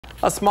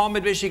A small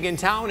mid-Michigan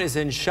town is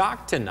in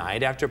shock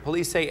tonight after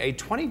police say a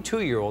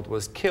 22-year-old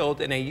was killed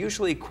in a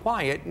usually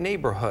quiet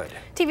neighborhood.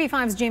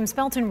 TV5's James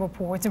Felton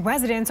reports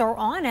residents are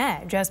on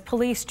edge as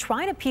police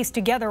try to piece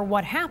together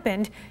what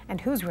happened and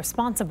who's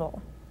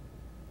responsible.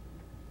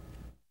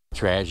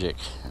 Tragic,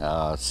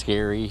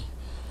 scary.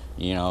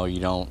 You know, you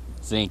don't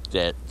think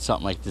that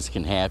something like this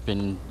can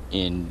happen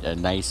in a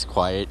nice,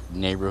 quiet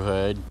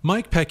neighborhood.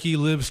 Mike Pecky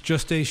lives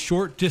just a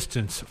short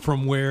distance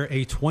from where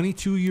a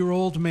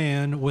 22-year-old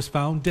man was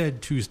found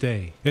dead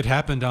Tuesday. It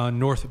happened on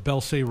North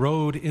Belsay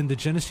Road in the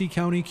Genesee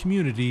County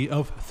community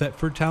of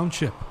Thetford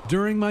Township.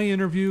 During my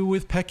interview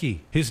with Pecky,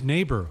 his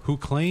neighbor, who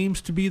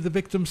claims to be the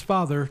victim's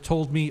father,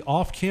 told me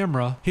off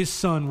camera his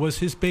son was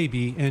his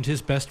baby and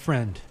his best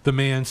friend. The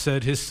man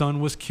said his son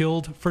was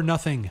killed for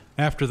nothing.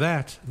 After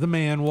that, the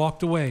man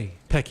walked away.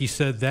 Pecky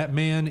said that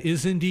man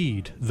is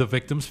indeed the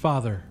victim's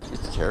father.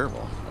 It's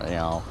terrible. You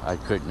know, I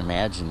couldn't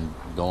imagine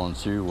going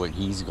through what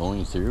he's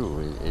going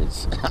through.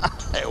 It's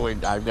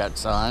I've got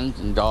sons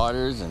and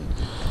daughters, and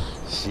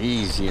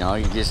geez, you know,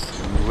 you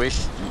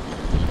wish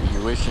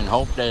and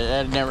hope that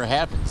that never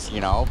happens, you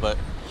know, but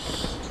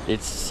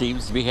it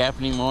seems to be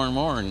happening more and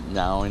more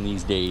now in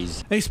these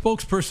days. A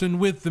spokesperson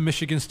with the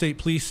Michigan State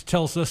Police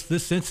tells us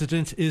this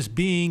incident is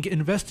being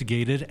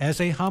investigated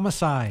as a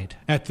homicide.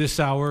 At this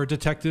hour,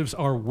 detectives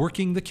are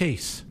working the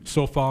case.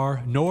 So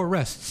far, no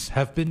arrests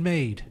have been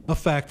made, a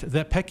fact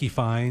that Pecky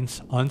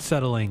finds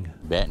unsettling.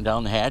 Batten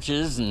down the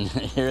hatches and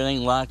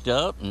everything locked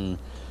up, and,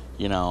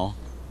 you know,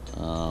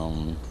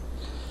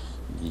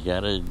 you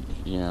gotta,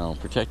 you know,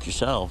 protect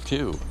yourself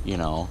too, you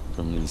know,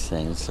 from these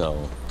things,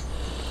 so.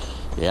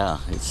 Yeah,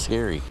 it's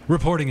scary.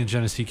 Reporting in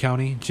Genesee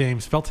County,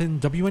 James Felton,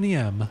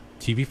 WNEM,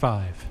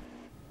 TV5.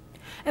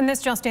 And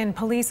this just in,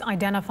 police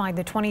identified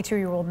the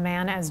 22-year-old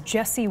man as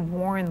Jesse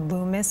Warren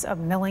Loomis of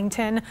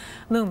Millington.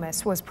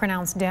 Loomis was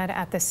pronounced dead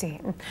at the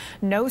scene.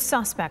 No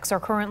suspects are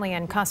currently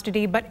in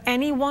custody, but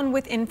anyone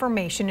with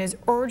information is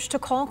urged to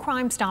call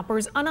Crime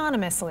Stoppers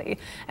anonymously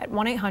at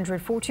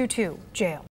 1-800-422-JAIL.